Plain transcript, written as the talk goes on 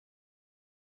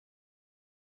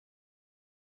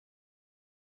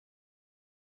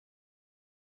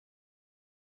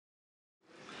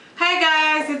Hey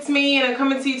guys, it's me and I'm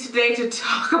coming to you today to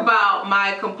talk about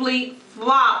my complete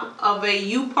flop of a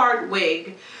U-part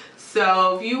wig.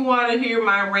 So if you want to hear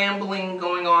my rambling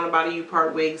going on about a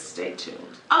U-part wig, stay tuned.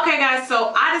 Okay guys,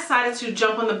 so I decided to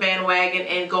jump on the bandwagon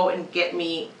and go and make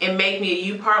me a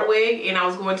U-part wig, and I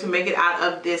was going to make it out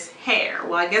of this hair.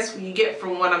 Well, I guess what you get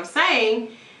from what I'm saying,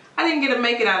 I didn't get to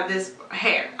make it out of this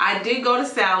hair. I did go to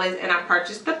Sally's and I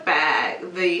purchased the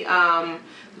bag, the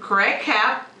correct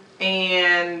cap.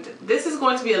 And this is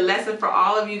going to be a lesson for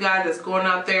all of you guys that's going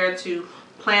out there to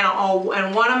plan on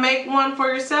and want to make one for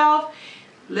yourself.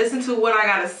 Listen to what I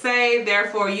got to say,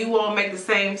 therefore you won't make the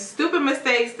same stupid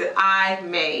mistakes that I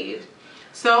made.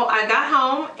 So I got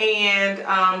home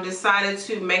and decided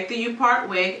to make the U-part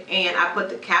wig, and I put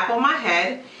the cap on my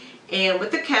head, and with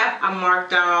the cap I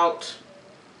marked out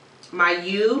my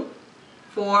U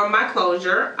for my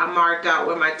closure. I marked out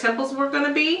where my temples were going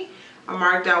to be. I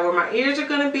marked out where my ears are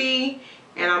going to be,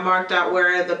 and I marked out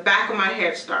where the back of my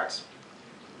hair starts.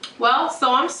 Well,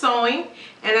 so I'm sewing,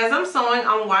 and as I'm sewing,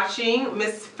 I'm watching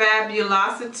Miss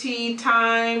Fabulosity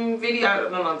Time video. I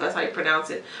don't know if that's how you pronounce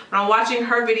it, but I'm watching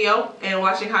her video and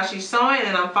watching how she's sewing,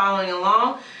 and I'm following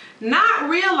along, not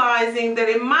realizing that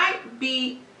it might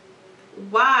be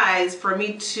wise for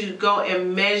me to go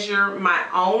and measure my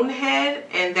own head,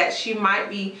 and that she might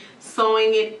be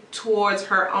sewing it towards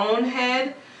her own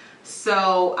head.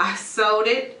 So I sewed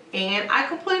it and I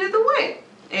completed the wig.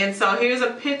 And so here's a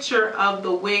picture of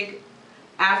the wig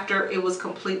after it was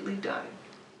completely done.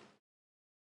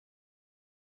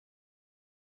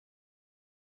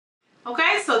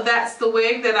 Okay, so that's the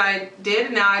wig that I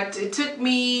did. Now it took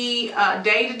me a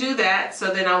day to do that,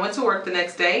 so then I went to work the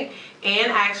next day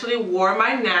and actually wore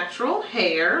my natural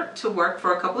hair to work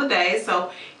for a couple of days.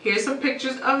 So here's some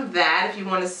pictures of that if you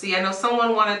want to see. I know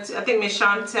someone wanted to, I think Miss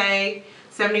Shantae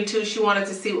 72, she wanted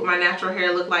to see what my natural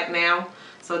hair looked like now.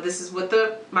 So this is what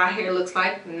my hair looks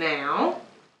like now.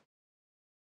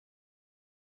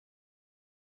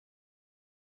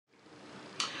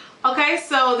 Okay,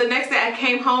 so the next day I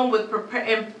came home with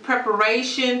in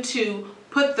preparation to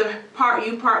put the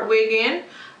U-part wig in.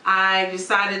 I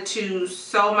decided to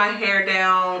sew my hair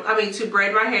down, to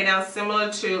braid my hair down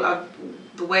similar to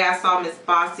the way I saw Miss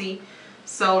Bossy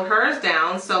sewed hers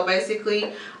down. So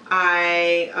basically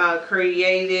I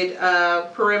created a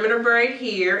perimeter braid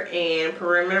here and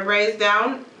perimeter braids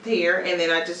down here, and then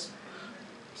I just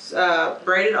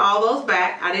braided all those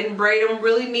back. I didn't braid them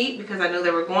really neat because I knew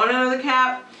they were going under the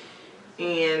cap,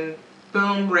 and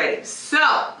boom, ready. So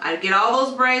I get all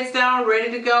those braids down,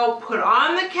 ready to go, put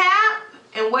on the cap,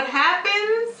 and what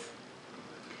happens?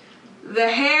 The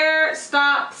hair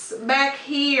stops back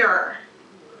here.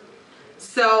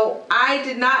 So I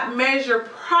did not measure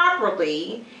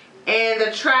properly, and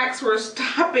the tracks were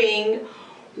stopping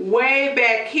way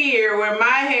back here where my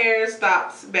hair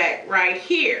stops back right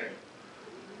here.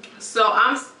 So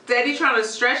I'm steady trying to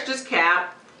stretch this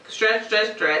cap, stretch.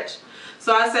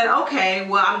 So I said, okay,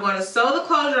 well, I'm going to sew the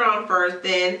closure on first,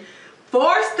 then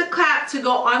force the cap to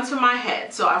go onto my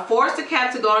head. So I forced the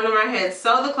cap to go onto my head,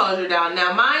 sew the closure down.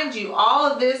 Now mind you,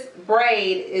 all of this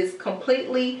braid is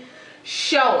completely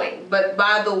showing, but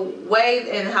by the way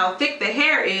and how thick the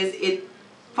hair is, it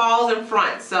falls in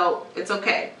front, so it's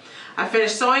okay. I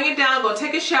finished sewing it down, go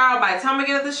take a shower. By the time I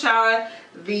get out of the shower,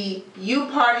 the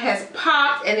U-part has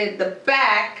popped, and the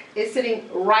back is sitting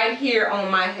right here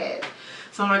on my head.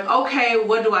 So I'm like, okay,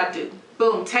 what do I do?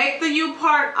 Boom, take the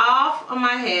U-part off of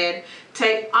my head,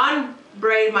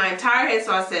 unbraid my entire head.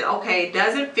 So I said, okay, it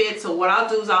doesn't fit, so what I'll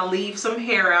do is I'll leave some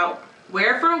hair out,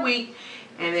 wear it for a week,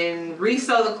 and then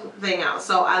re-sew the thing out.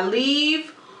 So I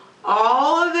leave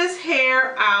all of this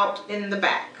hair out in the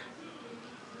back.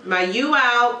 My U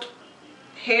out,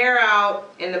 hair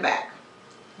out in the back.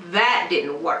 That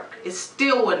didn't work. It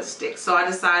still wouldn't stick. So I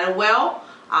decided, well,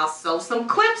 I'll sew some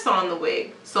clips on the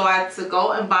wig. So I had to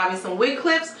go and buy me some wig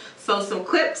clips, sew some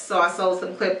clips. So I sewed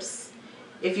some clips.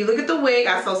 If you look at the wig,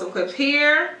 I sewed some clips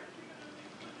here,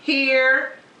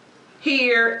 here,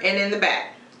 here, and in the back.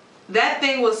 That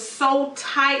thing was so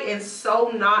tight and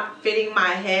so not fitting my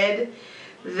head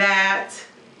that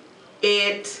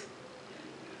it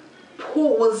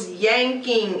was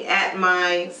yanking at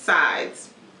my sides.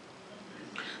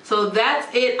 So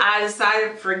that's it. I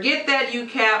decided, forget that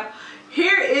U-cap.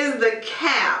 Here is the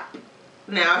cap.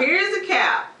 Now here's the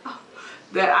cap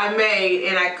that I made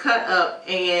and I cut up,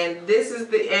 and this is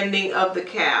the ending of the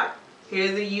cap.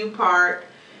 Here's the U part.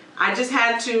 I just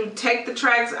had to take the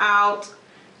tracks out,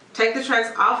 take the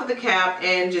tracks off of the cap,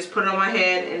 and just put it on my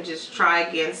head and just try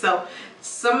again. So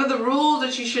some of the rules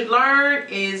that you should learn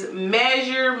is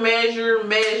measure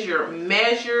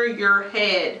your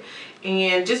head.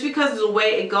 And just because of the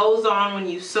way it goes on when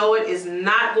you sew it is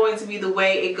not going to be the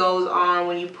way it goes on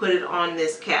when you put it on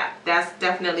this cap. That's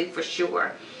definitely for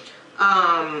sure.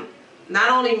 Not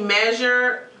only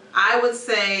measure, I would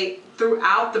say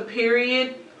throughout the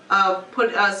period of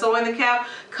sewing the cap,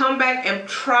 come back and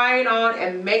try it on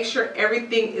and make sure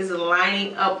everything is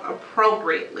lining up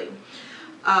appropriately.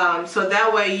 So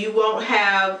that way you won't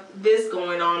have this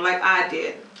going on like I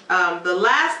did. The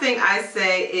last thing I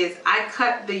say is I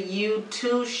cut the U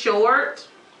too short.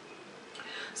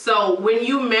 So when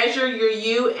you measure your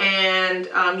U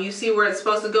and you see where it's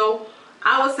supposed to go,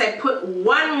 I would say put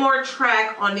one more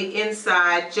track on the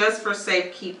inside just for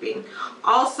safekeeping.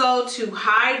 Also, to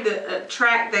hide the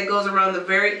track that goes around the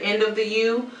very end of the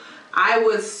U, I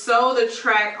would sew the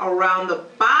track around the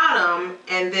bottom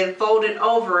and then fold it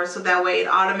over so that way it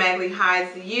automatically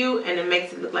hides the U and it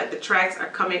makes it look like the tracks are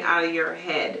coming out of your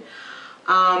head.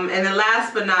 And then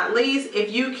last but not least,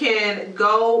 if you can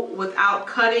go without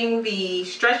cutting the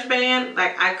stretch band,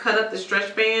 like I cut up the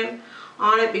stretch band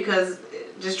on it because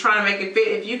just trying to make it fit.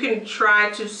 If you can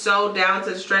try to sew down to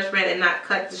the stretch band and not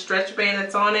cut the stretch band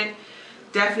that's on it,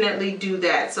 definitely do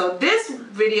that. So this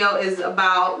video is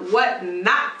about what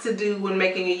not to do when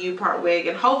making a U-part wig,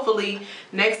 and hopefully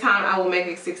next time I will make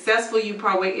a successful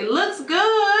U-part wig. It looks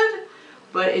good,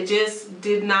 but it just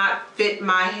did not fit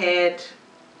my head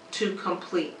to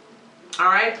complete.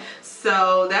 Alright,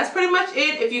 so that's pretty much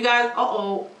it. If you guys,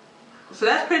 so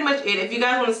that's pretty much it. If you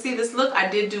guys want to see this look, I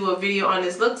did do a video on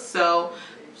this look, so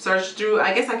search through.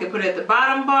 I guess I could put it at the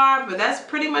bottom bar, but that's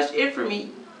pretty much it for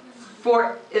me.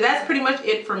 That's pretty much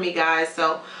it for me, guys.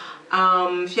 So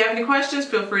if you have any questions,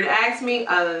 feel free to ask me.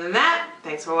 Other than that,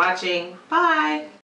 thanks for watching. Bye.